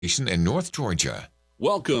in North Georgia.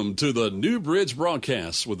 Welcome to the New Bridge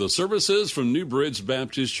broadcast with the services from New Bridge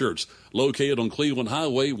Baptist Church, located on Cleveland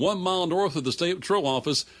Highway, 1 mile north of the State Patrol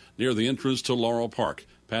office near the entrance to Laurel Park.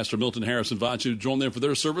 Pastor Milton Harris invites you to join them for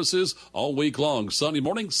their services all week long, Sunday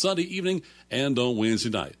morning, Sunday evening, and on Wednesday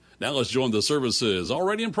night. Now let's join the services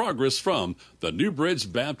already in progress from the New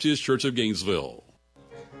Bridge Baptist Church of Gainesville.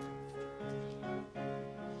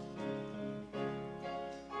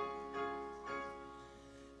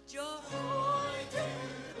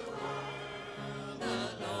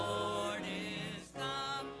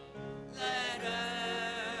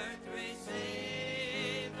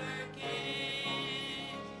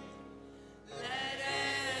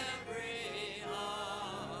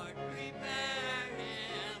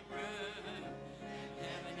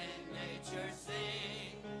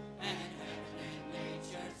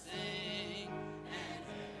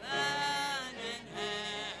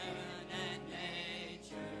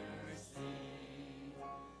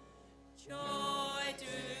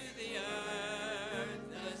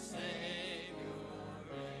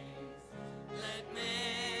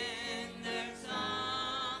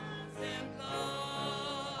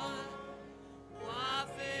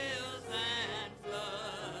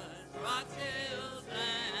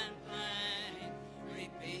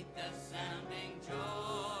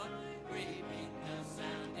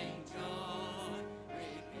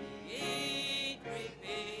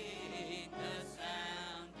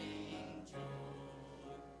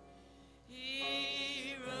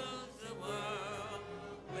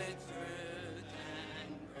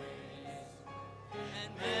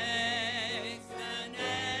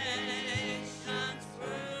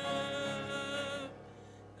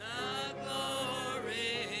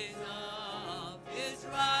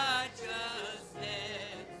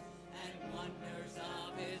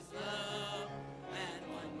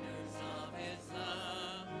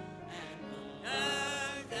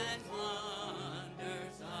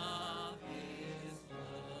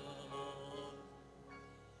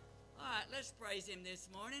 Let's praise him this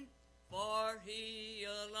morning. For he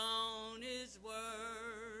alone is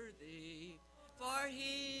worthy. For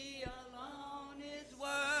he alone is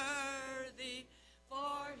worthy.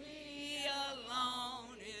 For he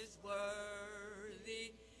alone is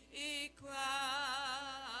worthy. Christ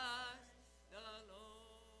the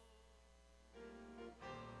Lord.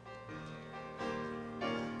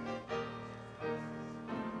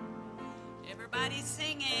 Everybody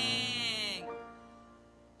singing.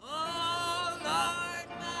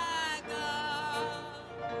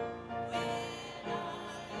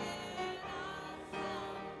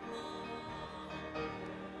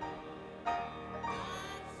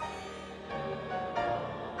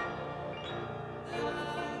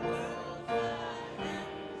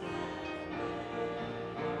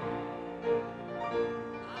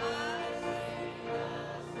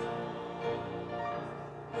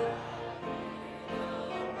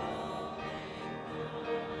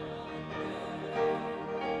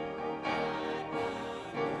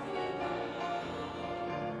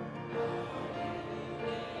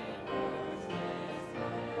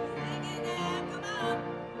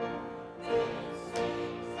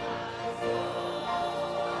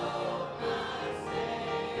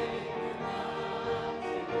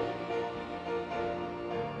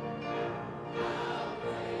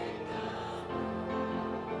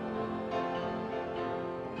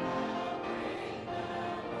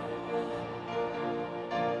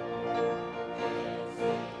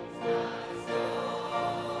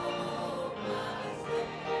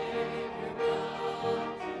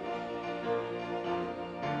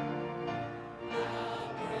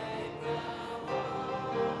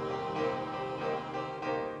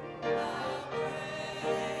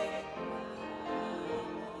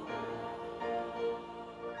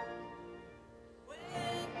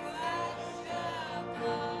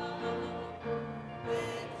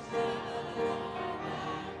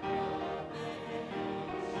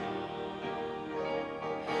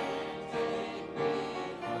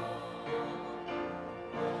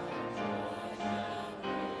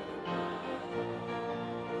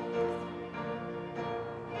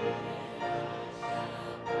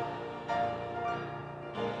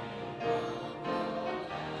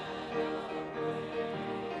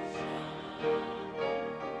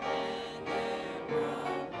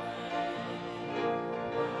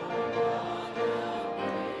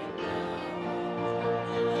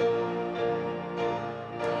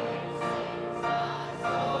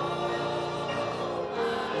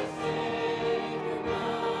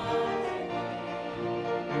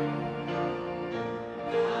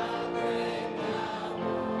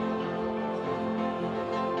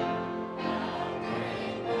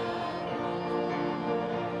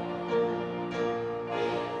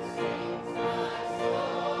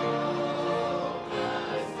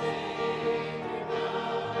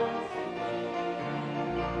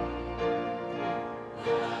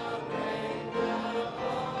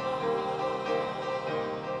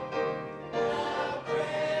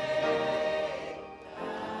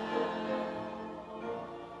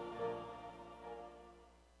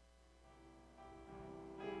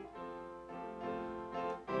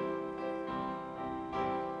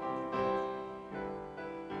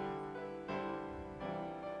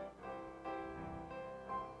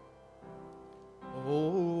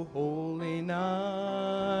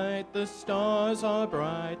 the stars are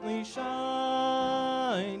brightly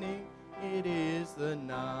shining. It is the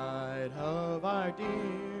night of our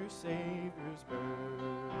dear Savior's birth.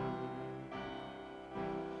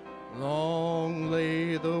 Long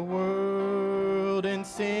lay the world in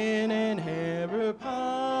sin and error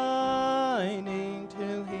pining,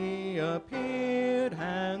 till he appeared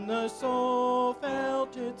and the soul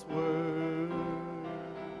felt its worth.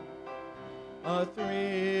 A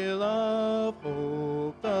thrill of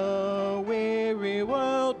hope, the weary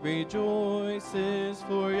world rejoices,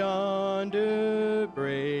 for yonder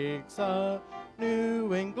breaks a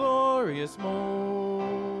new and glorious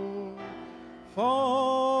morn.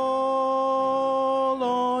 Fall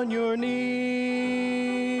on your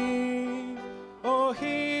knees, oh,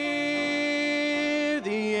 hear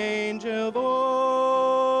the angel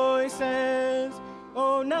voices,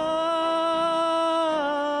 oh, night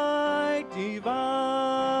divine,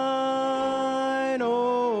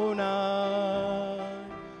 oh, night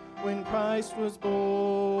when Christ was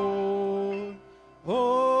born,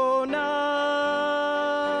 oh,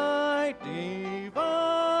 night divine,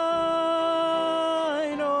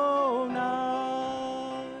 oh,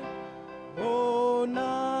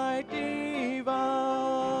 night divine.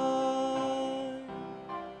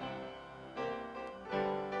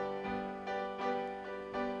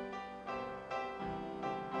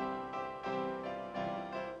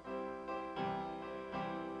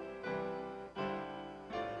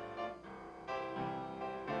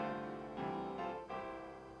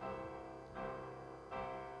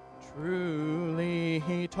 Truly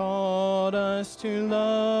he taught us to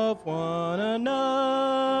love one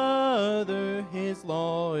another. His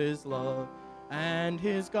law is love, and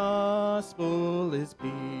his gospel is peace.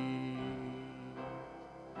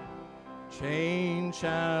 Chains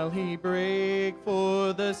shall he break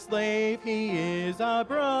for the slave, he is our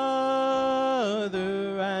brother,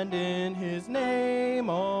 and in his name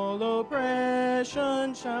all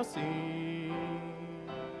oppression shall cease.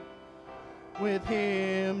 With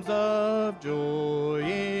hymns of joy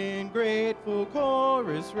in grateful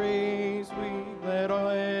chorus raise, we let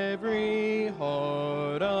every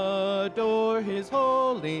heart adore his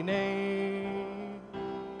holy name.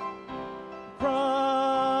 Christ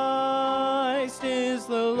is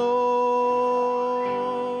the Lord,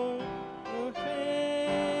 who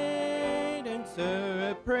faint and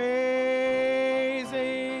serve praising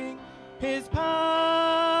his power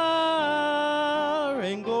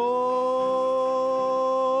and glory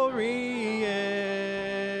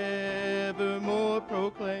evermore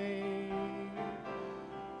proclaim.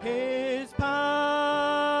 His power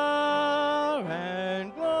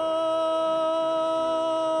and glory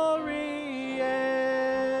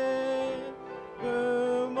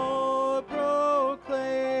evermore proclaim.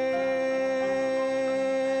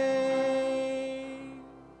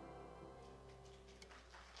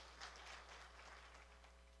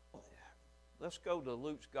 Let's go to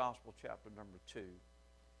Luke's Gospel, chapter number 2.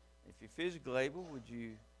 If you're physically able, would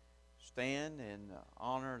you stand and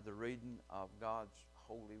honor the reading of God's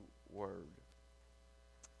holy word?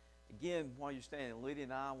 Again, while you're standing, Lydia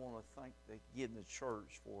and I want to thank the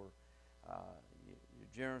church for your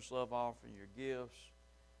generous love offering, your gifts,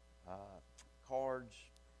 cards.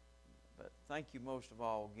 But thank you most of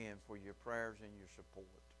all, again, for your prayers and your support.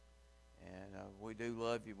 And we do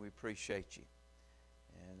love you. We appreciate you.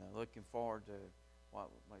 And looking forward to what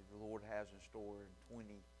the Lord has in store in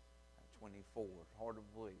 2024. Hard to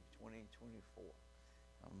believe, 2024.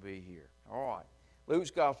 I'm going to be here. All right.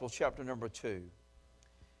 Luke's Gospel, chapter number 2.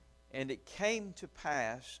 And it came to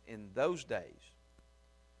pass in those days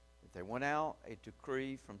that there went out a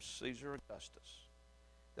decree from Caesar Augustus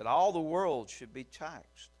that all the world should be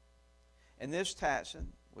taxed. And this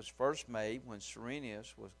taxing was first made when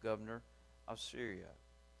Cyrenius was governor of Syria.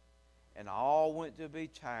 And all went to be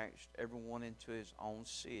taxed, everyone into his own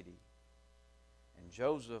city. And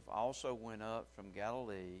Joseph also went up from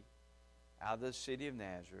Galilee, out of the city of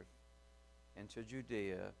Nazareth, into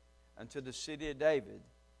Judea, unto the city of David,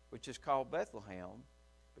 which is called Bethlehem,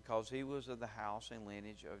 because he was of the house and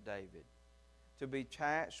lineage of David, to be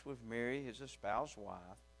taxed with Mary, his espoused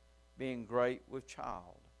wife, being great with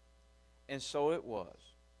child. And so it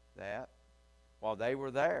was that, while they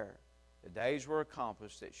were there, the days were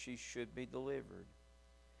accomplished that she should be delivered.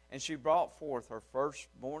 And she brought forth her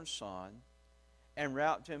firstborn son, and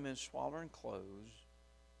wrapped him in swaddling clothes,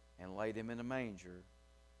 and laid him in a manger,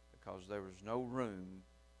 because there was no room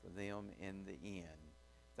for them in the inn.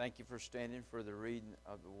 Thank you for standing for the reading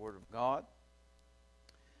of the Word of God.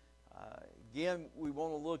 Again, we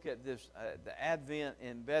want to look at this, the Advent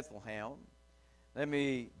in Bethlehem. Let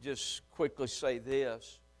me just quickly say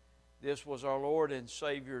this. This was our Lord and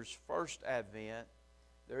Savior's first advent.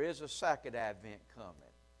 There is a second advent coming.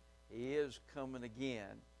 He is coming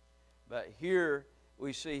again. But here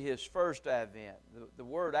we see His first advent. The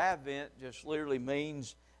word advent just literally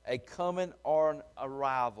means a coming or an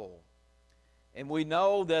arrival. And we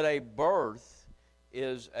know that a birth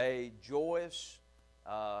is a joyous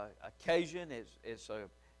occasion. It's a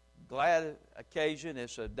glad occasion.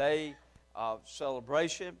 It's a day of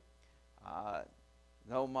celebration. I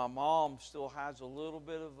know my mom still has a little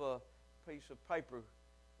bit of a piece of paper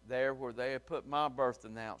there where they had put my birth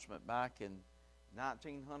announcement back in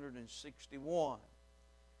 1961.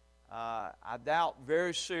 I doubt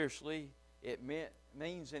very seriously it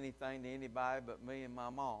means anything to anybody but me and my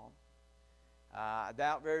mom. I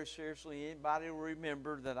doubt very seriously anybody will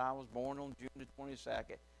remember that I was born on June the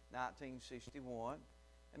 22nd, 1961.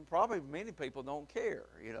 And probably many people don't care,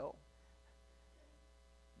 you know.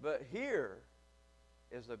 But here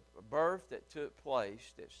is a birth that took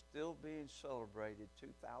place that's still being celebrated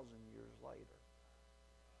 2,000 years later.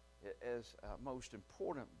 It is a most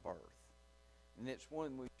important birth. And it's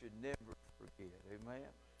one we should never forget. Amen?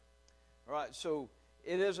 All right, so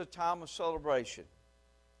it is a time of celebration.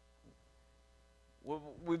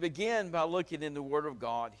 We begin by looking in the Word of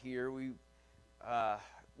God here.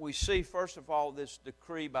 We see, first of all, this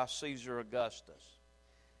decree by Caesar Augustus.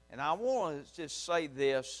 And I want to just say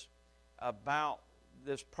this about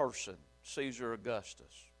this person, Caesar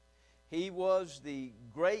Augustus. He was the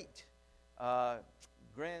great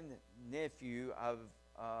grandnephew of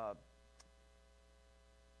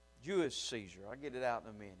Julius Caesar. I'll get it out in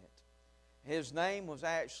a minute. His name was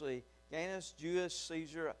actually Gaius Julius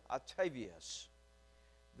Caesar Octavius.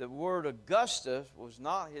 The word Augustus was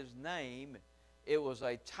not his name. It was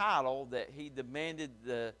a title that he demanded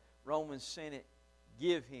the Roman Senate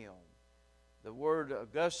give him. The word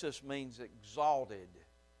Augustus means exalted.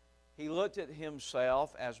 He looked at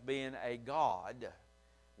himself as being a god,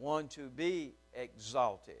 one to be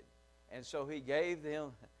exalted. And so he gave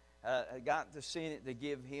them, got the Senate to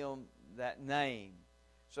give him that name.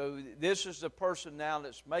 So this is the person now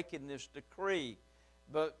that's making this decree.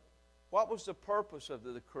 But what was the purpose of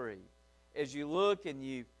the decree? As you look and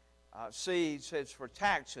you see, it says for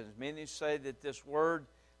taxes. Many say that this word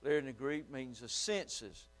there in the Greek means a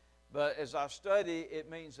census. But as I study, it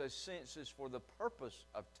means a census for the purpose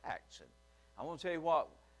of taxing. I want to tell you what,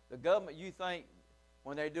 the government, you think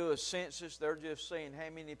when they do a census, they're just seeing how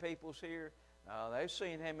many people's here? No, they're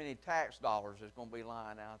seeing how many tax dollars is going to be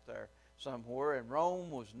lying out there somewhere. And Rome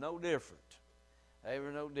was no different. They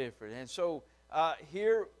were no different. And so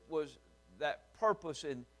here was that purpose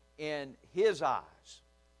in his eyes.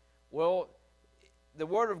 Well, the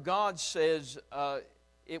Word of God says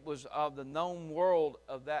it was of the known world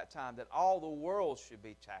of that time, that all the world should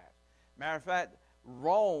be taxed. Matter of fact,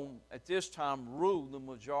 Rome at this time ruled the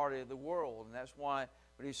majority of the world, and that's why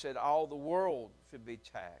when he said all the world should be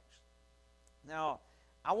taxed. Now,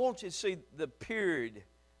 I want you to see the period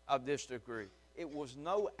of this decree. It was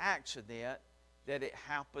no accident that it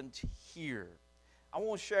happened here. I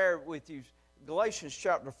want to share with you Galatians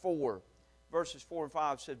chapter 4, verses 4 and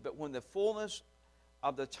 5 said, "But when the fullness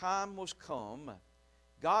of the time was come,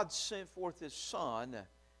 God sent forth His Son,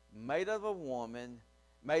 made of a woman,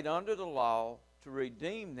 made under the law, to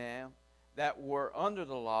redeem them that were under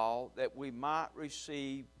the law, that we might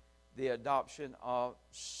receive the adoption of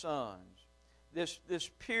sons." This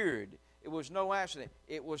period, it was no accident.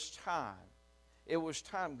 It was time. It was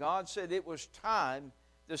time. God said it was time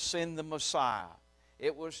to send the Messiah.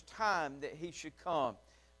 It was time that He should come.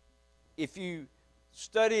 If you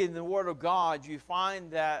study in the Word of God, you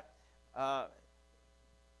find that out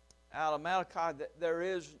of Malachi that there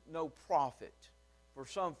is no prophet. For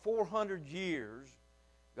some 400 years,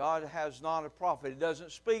 God has not a prophet. He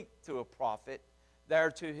doesn't speak to a prophet there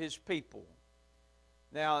to His people.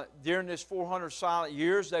 Now, during this 400 silent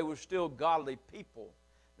years, they were still godly people.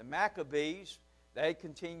 The Maccabees, they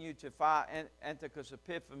continued to fight Antiochus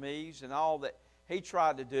Epiphanes and all that he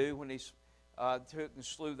tried to do when he took and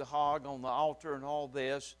slew the hog on the altar and all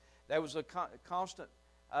this. There was a constant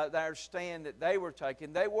their stand that they were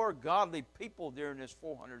taking. They were godly people during this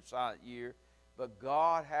 400 silent year, but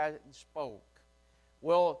God hadn't spoke.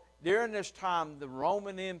 Well, during this time, the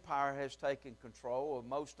Roman Empire has taken control of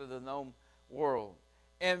most of the known world.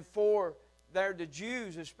 And for the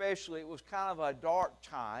Jews especially, it was kind of a dark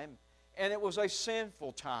time, and it was a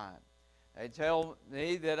sinful time. They tell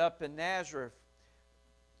me that up in Nazareth,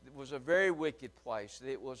 it was a very wicked place.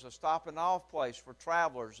 It was a stopping off place for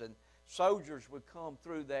travelers, and soldiers would come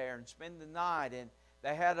through there and spend the night, and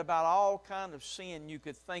they had about all kind of sin you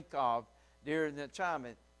could think of during that time.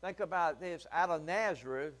 And think about this, out of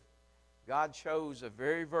Nazareth, God chose a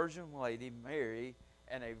very virgin lady, Mary,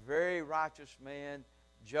 and a very righteous man,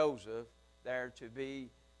 Joseph, there to be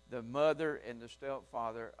the mother and the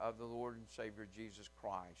stepfather of the Lord and Savior Jesus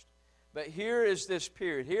Christ. But here is this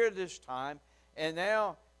period, here is this time, and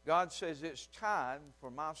now God says it's time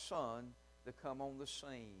for my son to come on the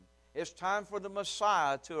scene. It's time for the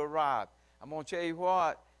Messiah to arrive. I'm going to tell you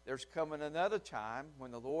what, there's coming another time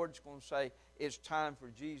when the Lord's going to say it's time for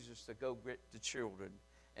Jesus to go get the children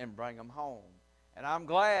and bring them home. And I'm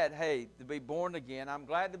glad, hey, to be born again. I'm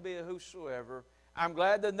glad to be a whosoever. I'm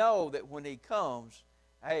glad to know that when He comes,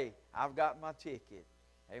 hey, I've got my ticket.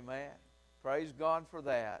 Amen. Praise God for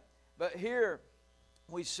that. But here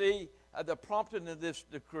we see the prompting of this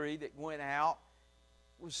decree that went out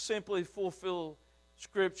was simply fulfill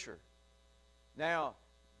Scripture. Now,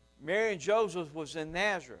 Mary and Joseph was in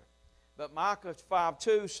Nazareth. But Micah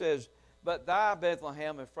 5:2 says, "But thou,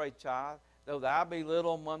 Bethlehem Ephratah, though thou be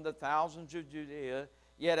little among the thousands of Judea,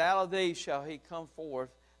 yet out of thee shall he come forth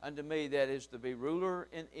unto me that is to be ruler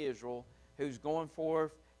in Israel, whose going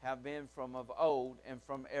forth have been from of old and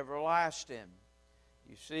from everlasting."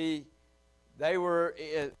 You see, they were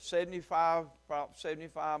 75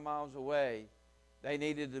 miles away. They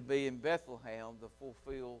needed to be in Bethlehem to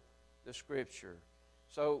fulfill the Scripture.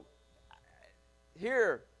 So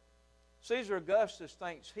here, Caesar Augustus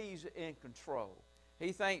thinks he's in control.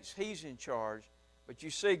 He thinks he's in charge. But you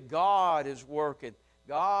see, God is working.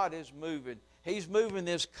 God is moving. He's moving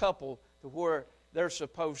this couple to where they're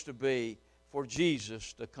supposed to be for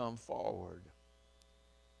Jesus to come forward.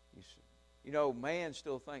 You know, man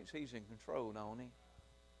still thinks he's in control, don't he?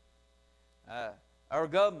 Our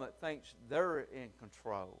government thinks they're in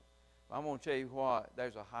control. I'm going to tell you what,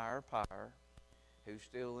 there's a higher power who's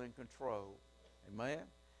still in control. Amen?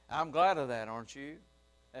 I'm glad of that, aren't you?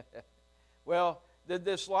 Well, the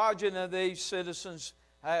dislodging of these citizens,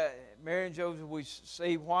 Mary and Joseph, we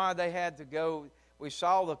see why they had to go. We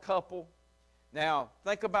saw the couple. Now,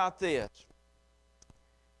 think about this.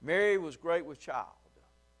 Mary was great with child.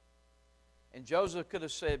 And Joseph could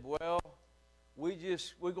have said, well, we're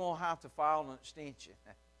going to have to file an extension.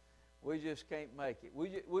 We just can't make it.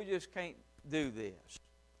 We just can't do this.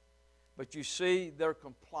 But you see their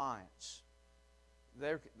compliance.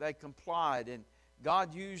 They complied, and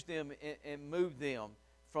God used them and moved them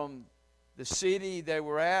from the city they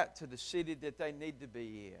were at to the city that they need to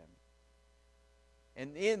be in.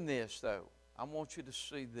 And in this, though, I want you to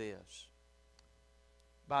see this.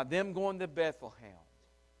 By them going to Bethlehem,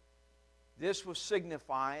 this was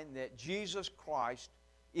signifying that Jesus Christ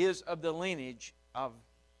is of the lineage of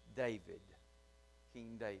David,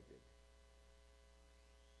 King David.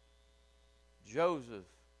 Joseph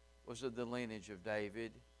was of the lineage of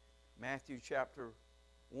David. Matthew chapter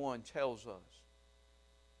 1 tells us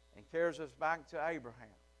and carries us back to Abraham.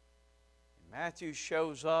 And Matthew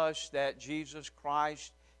shows us that Jesus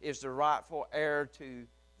Christ is the rightful heir to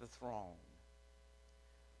the throne.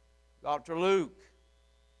 Dr. Luke,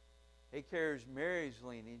 he carries Mary's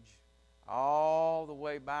lineage all the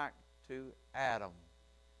way back to Adam,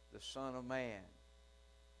 the Son of Man.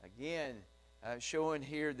 Again, showing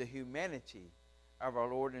here the humanity of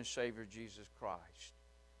our Lord and Savior Jesus Christ.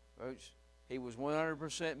 Folks, He was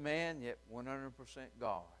 100% man, yet 100%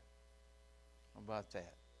 God. How about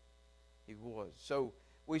that? He was. So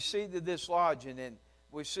we see the dislodging, and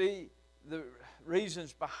we see the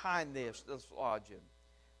reasons behind this dislodging.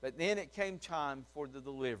 But then it came time for the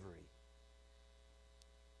delivery.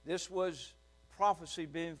 This was prophecy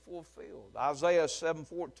being fulfilled. Isaiah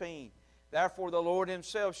 7:14. "Therefore the Lord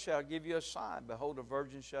Himself shall give you a sign. Behold, a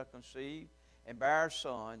virgin shall conceive and bear a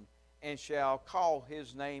son, and shall call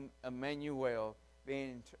His name Emmanuel,"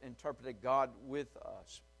 being interpreted God with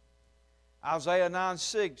us. Isaiah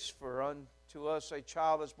 9:6. "For unto us a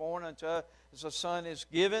child is born, unto us a son is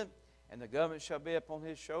given, and the government shall be upon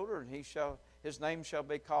His shoulder, and His name shall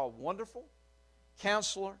be called Wonderful,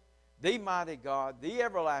 Counselor, the Mighty God, the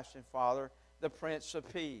Everlasting Father, the Prince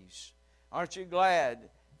of Peace." Aren't you glad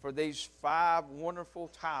for these 5 wonderful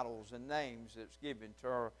titles and names that's given to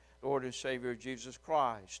our Lord and Savior Jesus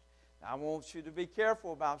Christ? Now, I want you to be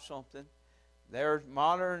careful about something. Their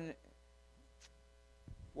modern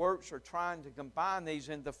works are trying to combine these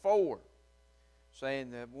into 4,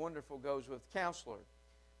 saying that wonderful goes with counselor.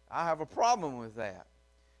 I have a problem with that.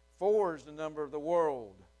 4 is the number of the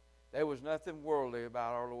world. There was nothing worldly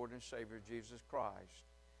about our Lord and Savior Jesus Christ.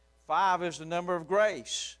 5 is the number of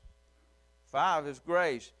grace. 5 is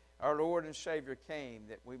grace. Our Lord and Savior came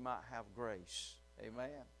that we might have grace.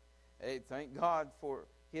 Amen. Hey, thank God for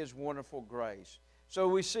His wonderful grace. So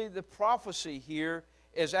we see the prophecy here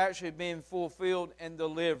is actually being fulfilled and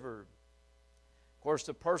delivered. Of course,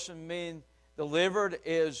 the person being delivered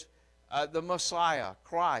is the Messiah,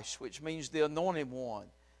 Christ, which means the anointed one.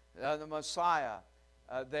 The Messiah,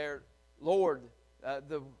 their Lord,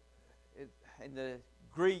 in the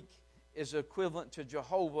Greek is equivalent to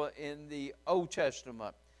Jehovah in the Old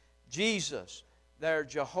Testament. Jesus, their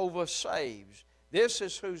Jehovah saves. This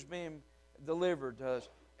is who's being delivered to us.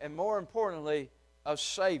 And more importantly, a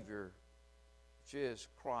Savior, which is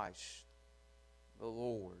Christ, the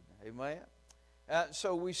Lord. Amen?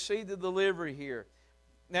 So we see the delivery here.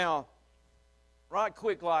 Now, right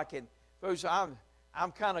quick like, and folks, I'm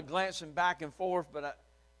kind of glancing back and forth, but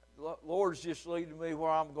Lord's just leading me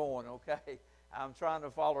where I'm going, okay? I'm trying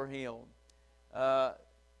to follow Him.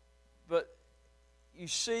 But you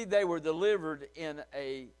see they were delivered in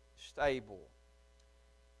a stable.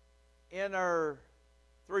 In our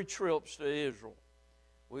 3 trips to Israel,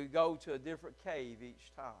 we go to a different cave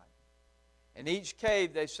each time. In each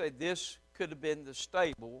cave, they say this could have been the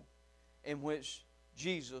stable in which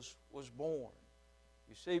Jesus was born.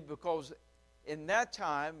 You see, because in that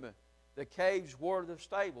time, the caves were the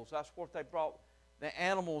stables. That's what they brought the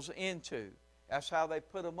animals into. That's how they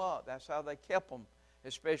put them up. That's how they kept them,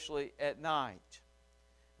 especially at night.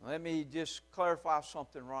 Let me just clarify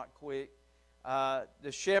something right quick.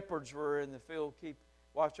 The shepherds were in the field,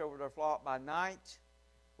 watch over their flock by night,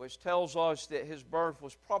 which tells us that His birth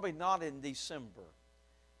was probably not in December.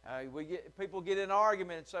 People get in an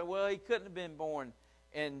argument and say, well, He couldn't have been born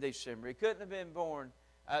in December. He couldn't have been born,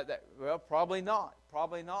 well, probably not.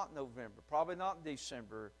 Probably not in November. Probably not in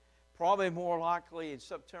December. Probably more likely in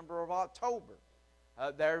September or October.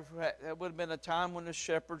 There would have been a time when the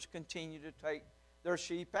shepherds continued to take their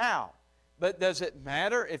sheep out. But does it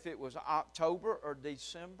matter if it was October or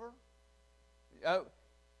December?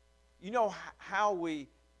 You know how we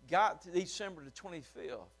got to December the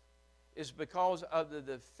 25th is because of the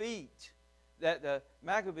defeat that the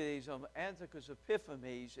Maccabees of Antiochus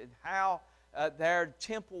Epiphanes and how their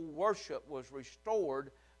temple worship was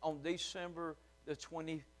restored on December the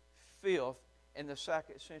 25th in the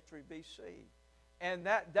 2nd century BC. And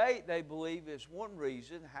that date, they believe, is one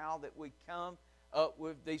reason how that we come up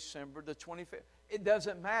with December the 25th. It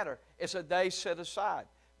doesn't matter. It's a day set aside.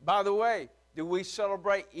 By the way, do we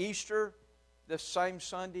celebrate Easter the same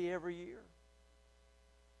Sunday every year?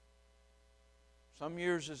 Some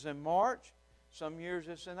years it's in March. Some years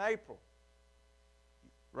it's in April.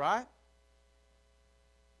 Right?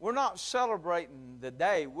 We're not celebrating the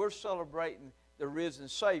day. We're celebrating the risen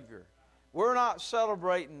Savior. We're not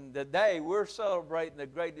celebrating the day. We're celebrating the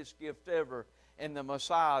greatest gift ever in the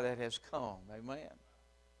Messiah that has come. Amen.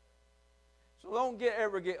 So don't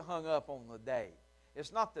ever get hung up on the day.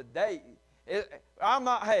 It's not the day. I'm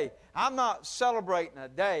not celebrating a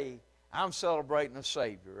day. I'm celebrating a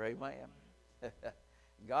Savior. Amen.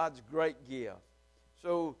 God's great gift.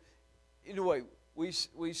 So, anyway, we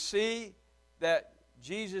see that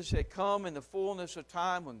Jesus had come in the fullness of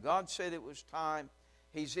time. When God said it was time,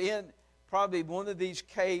 He's in probably one of these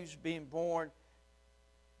caves being born.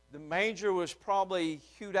 The manger was probably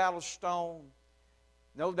hewed out of stone.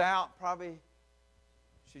 No doubt, probably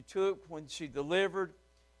she took when she delivered.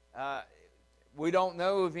 We don't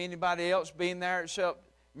know of anybody else being there except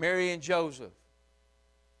Mary and Joseph.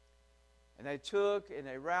 And they took and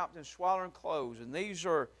they wrapped in swaddling clothes. And these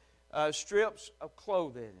are strips of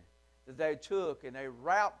clothing that they took and they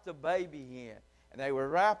wrapped the baby in. And they would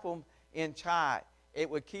wrap them in tight. It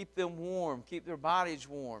would keep them warm, keep their bodies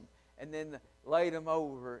warm. And then laid them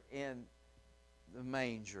over in the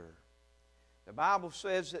manger. The Bible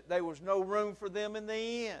says that there was no room for them in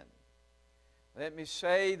the inn. Let me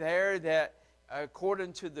say there that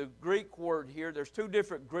according to the Greek word here, there's 2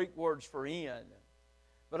 different Greek words for inn.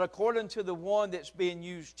 But according to the one that's being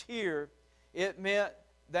used here, it meant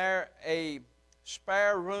there a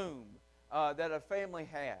spare room that a family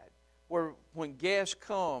had, where when guests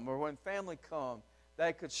come or when family come,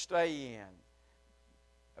 they could stay in.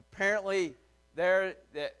 Apparently, there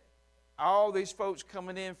that all these folks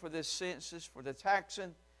coming in for this census, for the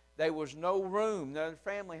taxing, there was no room. Their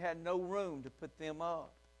family had no room to put them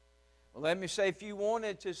up. Well, let me say, if you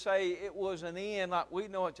wanted to say it was an inn like we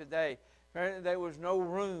know it today, apparently there was no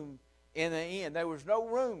room in the inn. There was no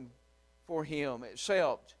room for him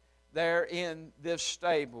except there in this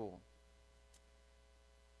stable.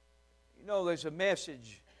 You know, there's a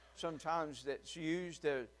message sometimes that's used,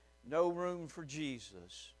 there's no room for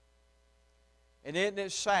Jesus. And isn't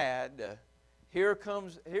it sad?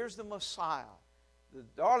 Here's the Messiah, the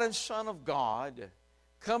darling Son of God,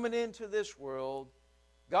 coming into this world,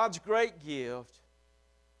 God's great gift,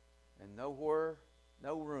 and nowhere,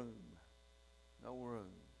 no room. No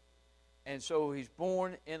room. And so He's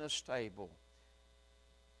born in a stable.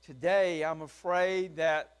 today I'm afraid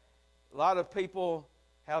that a lot of people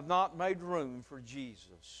have not made room for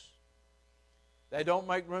Jesus. They don't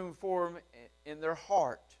make room for Him in their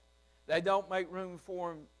heart. They don't make room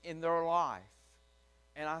for Him in their life.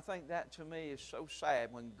 And I think that to me is so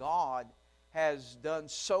sad when God has done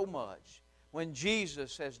so much, when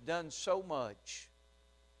Jesus has done so much,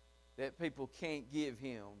 that people can't give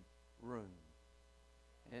Him room.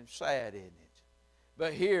 And it's sad, isn't it?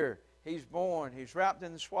 But here, He's born, He's wrapped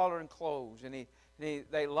in the swaddling clothes, and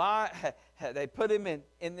they put Him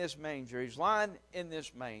in this manger. He's lying in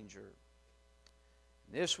this manger.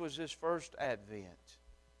 This was His first advent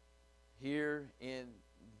here in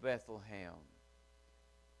Bethlehem.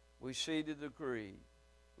 We see the degree,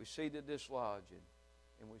 we see the dislodging,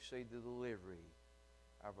 and we see the delivery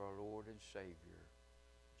of our Lord and Savior,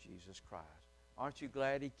 Jesus Christ. Aren't you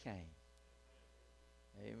glad He came?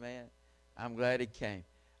 Amen. I'm glad He came.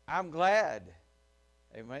 I'm glad,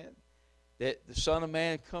 amen, that the Son of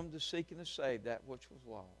Man come to seek and to save that which was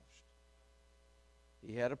lost.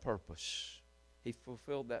 He had a purpose. He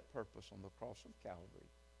fulfilled that purpose on the cross of Calvary.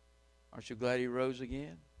 Aren't you glad He rose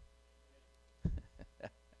again?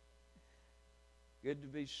 Good to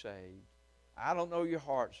be saved. I don't know your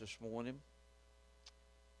hearts this morning.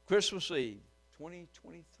 Christmas Eve,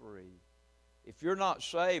 2023. If you're not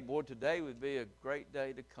saved, boy, today would be a great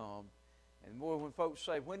day to come. And boy, when folks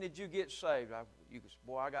say, when did you get saved?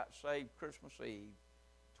 I got saved Christmas Eve,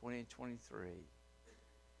 2023.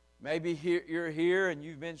 Maybe you're here and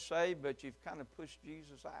you've been saved, but you've kind of pushed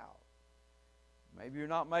Jesus out. Maybe you're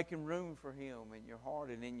not making room for Him in your heart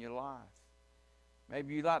and in your life.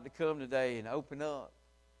 Maybe you'd like to come today and open up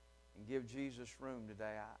and give Jesus room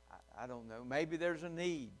today. I don't know. Maybe there's a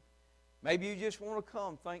need. Maybe you just want to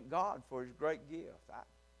come thank God for His great gift.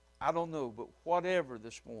 I don't know, but whatever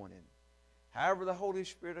this morning, however the Holy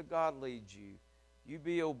Spirit of God leads you, you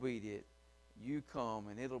be obedient, you come,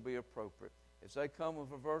 and it'll be appropriate. As they come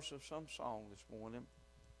with a verse of some song this morning.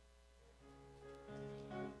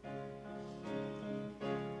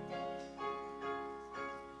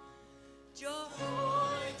 Joy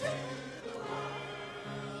to the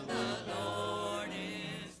world, the Lord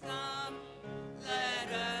is come. Let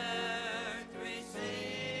earth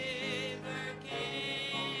receive her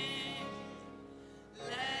King.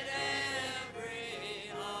 Let every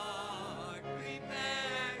heart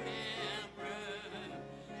prepare Him room.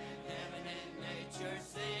 And heaven and nature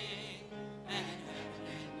sing, and heaven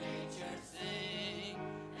and nature sing,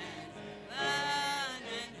 and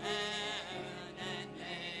heaven and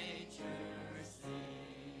nature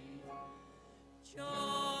sing.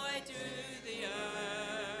 Joy to the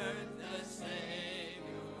earth, the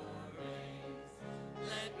Savior reigns.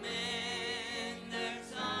 Let men their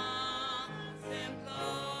songs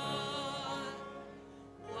employ.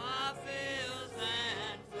 While fields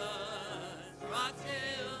and floods, rocks,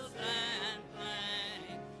 hills, and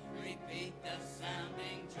plains repeat the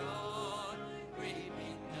sounding joy.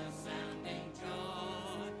 Repeat the sounding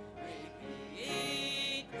joy.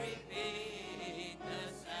 Repeat the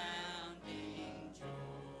sounding joy.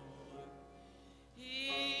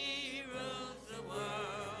 He rules the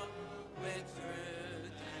world with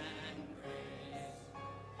truth and grace,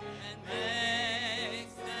 and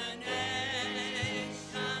makes the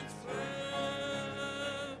nations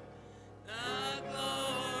prove the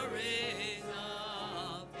glories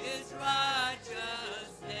of His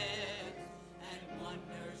righteousness, and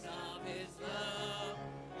wonders of His love,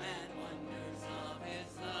 and wonders of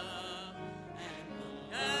His love, and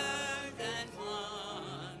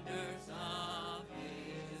wonders of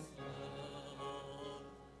His love.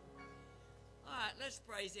 All right, let's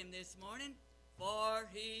praise Him this morning. For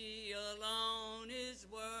He alone is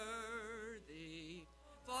worthy.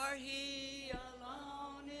 For He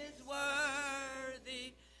alone is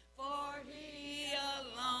worthy. For He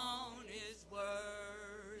alone is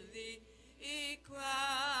worthy. He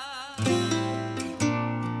cried.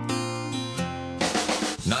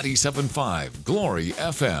 97.5 Glory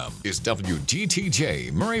FM is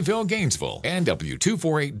WGTJ Murrayville, Gainesville, and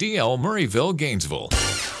W248DL Murrayville, Gainesville.